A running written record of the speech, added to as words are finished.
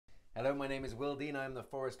Hello, my name is Will Dean. I'm the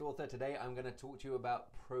Forest Author. Today I'm going to talk to you about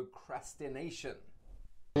procrastination.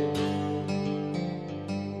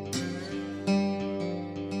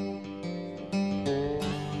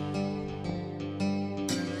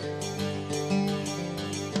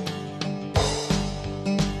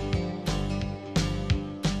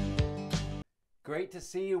 Great to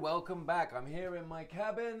see you. Welcome back. I'm here in my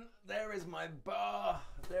cabin. There is my bar.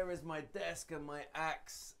 There is my desk and my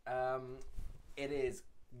axe. It is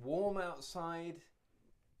warm outside.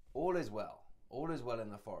 All is well. All is well in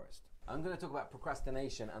the forest. I'm going to talk about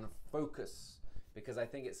procrastination and focus because I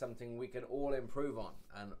think it's something we can all improve on,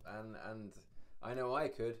 and I know I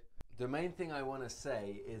could. The main thing I want to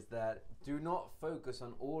say is that do not focus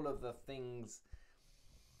on all of the things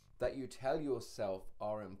that you tell yourself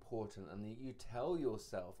are important and that you tell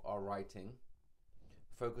yourself are writing.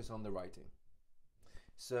 Focus on the writing.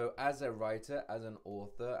 So as a writer, as an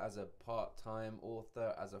author, as a part-time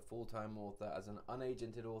author, as a full-time author, as an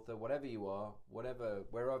unagented author, whatever you are,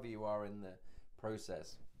 wherever you are in the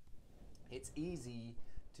process, it's easy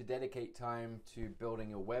to dedicate time to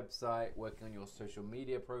building your website, working on your social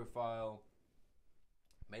media profile,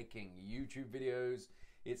 making YouTube videos.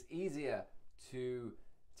 It's easier to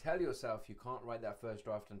tell yourself you can't write that first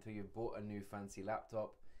draft until you've bought a new fancy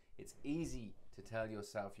laptop. It's easy to tell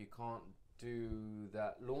yourself you can't do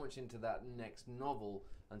that, launch into that next novel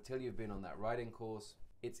until you've been on that writing course.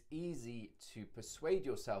 It's easy to persuade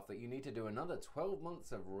yourself that you need to do another 12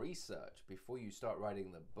 months of research before you start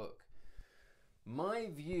writing the book. My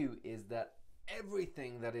view is that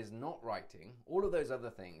everything that is not writing, all of those other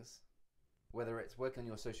things, whether it's working on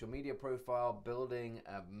your social media profile, building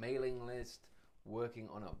a mailing list, working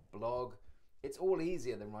on a blog, it's all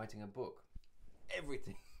easier than writing a book.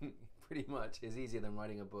 Everything pretty much is easier than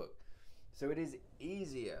writing a book. So it is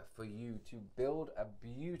easier for you to build a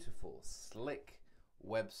beautiful, slick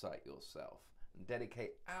website yourself and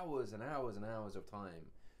dedicate hours and hours and hours of time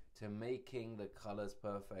to making the colors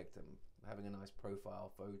perfect and having a nice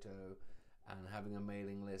profile photo and having a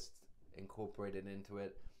mailing list incorporated into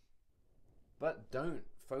it. But don't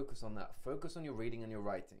focus on that. Focus on your reading and your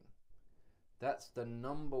writing. That's the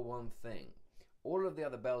number one thing. All of the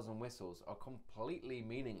other bells and whistles are completely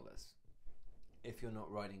meaningless if you're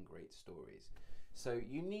not writing great stories. So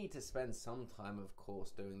you need to spend some time, of course,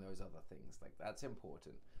 doing those other things. Like, that's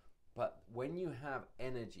important. But when you have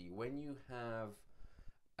energy, when you have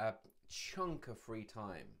a chunk of free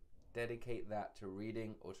time, dedicate that to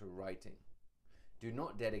reading or to writing. Do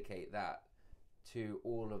not dedicate that to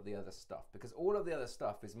all of the other stuff, because all of the other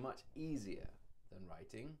stuff is much easier than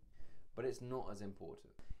writing, but it's not as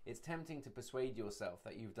important. It's tempting to persuade yourself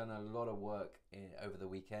that you've done a lot of work over the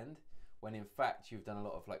weekend, when in fact you've done a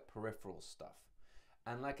lot of like peripheral stuff.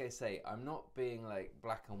 And like I say, I'm not being like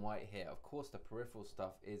black and white here. Of course the peripheral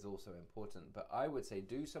stuff is also important, but I would say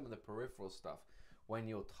do some of the peripheral stuff when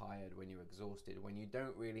you're tired, when you're exhausted, when you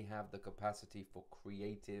don't really have the capacity for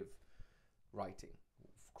creative writing,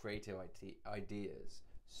 creative ideas,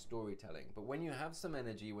 storytelling. But when you have some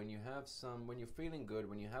energy, when you're feeling good,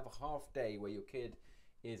 when you have a half day where your kid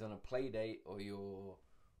is on a play date or your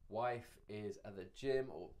wife is at the gym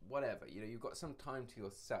or whatever, you've got some time to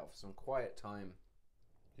yourself, some quiet time,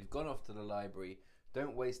 you've gone off to the library,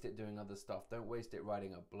 don't waste it doing other stuff, don't waste it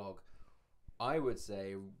writing a blog. I would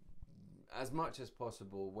say as much as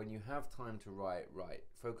possible, when you have time to write,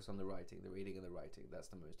 focus on the writing, the reading and the writing. That's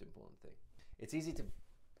the most important thing. It's easy to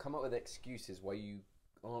come up with excuses why you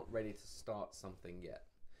aren't ready to start something yet.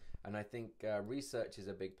 And I think research is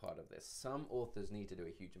a big part of this. Some authors need to do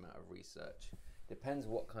a huge amount of research. Depends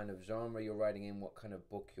what kind of genre you're writing in, what kind of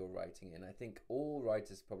book you're writing in. I think all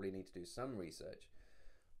writers probably need to do some research.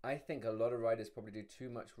 I think a lot of writers probably do too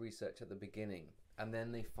much research at the beginning, and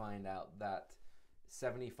then they find out that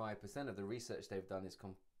 75% of the research they've done is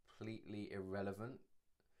completely irrelevant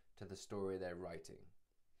to the story they're writing.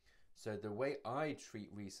 So the way I treat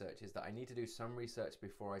research is that I need to do some research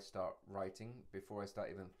before I start writing, before I start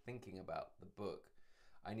even thinking about the book.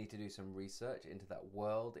 I need to do some research into that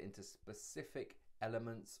world, into specific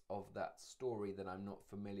elements of that story that I'm not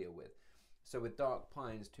familiar with. So with Dark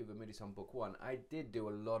Pines, Tuva Moody's Book 1, I did do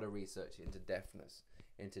a lot of research into deafness,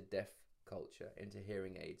 into deaf culture, into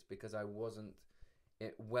hearing aids, because I wasn't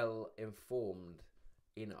well informed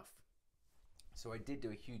enough. So I did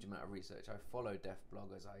do a huge amount of research. I followed deaf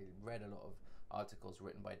bloggers. I read a lot of articles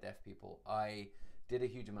written by deaf people. I did a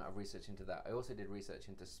huge amount of research into that. I also did research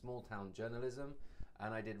into small town journalism,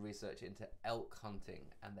 and I did research into elk hunting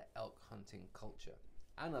and the elk hunting culture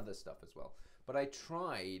and other stuff as well. But I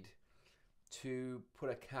tried to put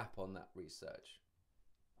a cap on that research.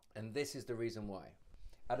 And this is the reason why.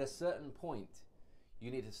 At a certain point,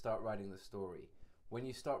 you need to start writing the story. When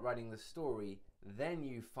you start writing the story, then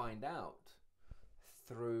you find out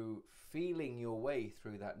through feeling your way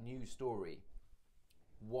through that new story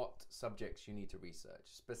what subjects you need to research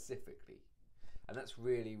specifically. And that's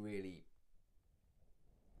really, really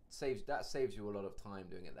saves you a lot of time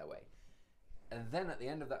doing it that way. And then at the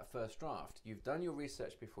end of that first draft, you've done your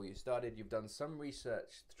research before you started, you've done some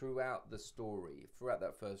research throughout the story, throughout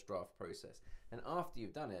that first draft process. And after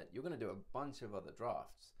you've done it, you're going to do a bunch of other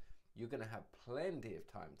drafts. You're going to have plenty of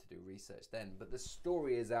time to do research then, but the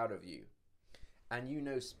story is out of you. And you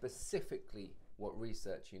know specifically what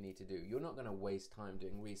research you need to do. You're not going to waste time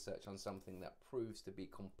doing research on something that proves to be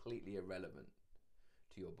completely irrelevant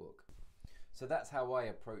to your book. So that's how I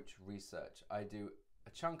approach research. I do a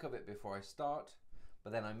chunk of it before I start,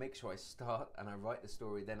 but then I make sure I start and I write the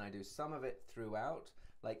story. Then I do some of it throughout,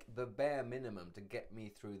 like the bare minimum to get me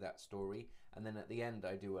through that story. And then at the end,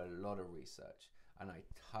 I do a lot of research and I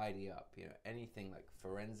tidy up, you know, anything like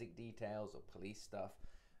forensic details or police stuff,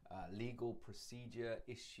 legal procedure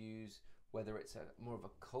issues, whether it's more of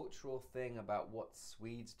a cultural thing about what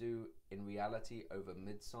Swedes do in reality over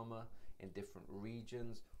midsummer in different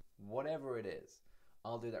regions, whatever it is,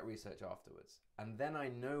 I'll do that research afterwards. And then I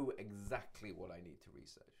know exactly what I need to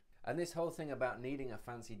research. And this whole thing about needing a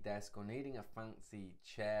fancy desk or needing a fancy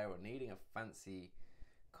chair or needing a fancy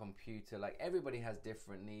computer, like everybody has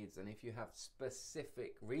different needs. And if you have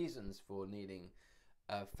specific reasons for needing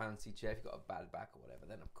a fancy chair, if you've got a bad back or whatever,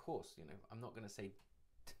 then of course, you know, I'm not going to say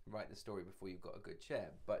write the story before you've got a good chair.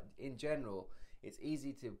 But in general, it's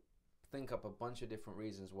easy to think up a bunch of different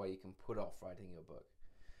reasons why you can put off writing your book.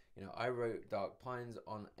 You know, I wrote Dark Pines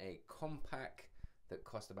on a compact that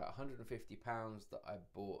cost about £150 that I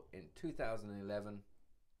bought in 2011.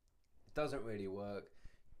 It doesn't really work,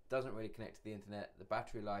 doesn't really connect to the internet. The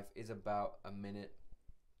battery life is about a minute,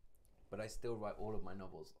 but I still write all of my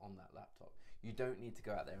novels on that laptop. You don't need to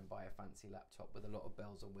go out there and buy a fancy laptop with a lot of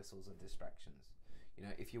bells and whistles and distractions. You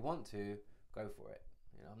know, if you want to, go for it.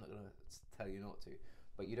 You know, I'm not going to tell you not to,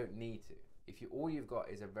 but you don't need to. If all you've got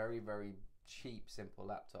is a very, very cheap, simple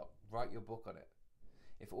laptop, write your book on it.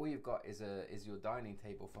 If all you've got is your dining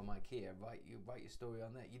table from IKEA, write your story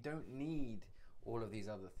on that. You don't need all of these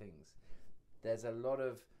other things. There's a lot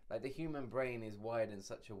of, like, the human brain is wired in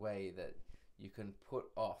such a way that you can put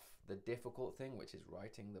off the difficult thing, which is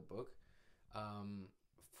writing the book,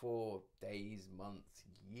 for days, months,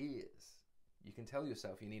 years. You can tell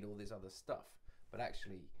yourself you need all this other stuff, but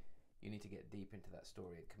actually you need to get deep into that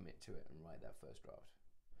story and commit to it and write that first draft.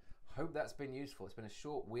 Hope that's been useful. It's been a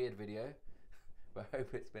short, weird video, but I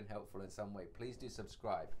hope it's been helpful in some way. Please do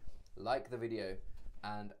subscribe, like the video,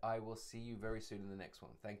 and I will see you very soon in the next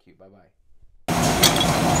one. Thank you. Bye-bye.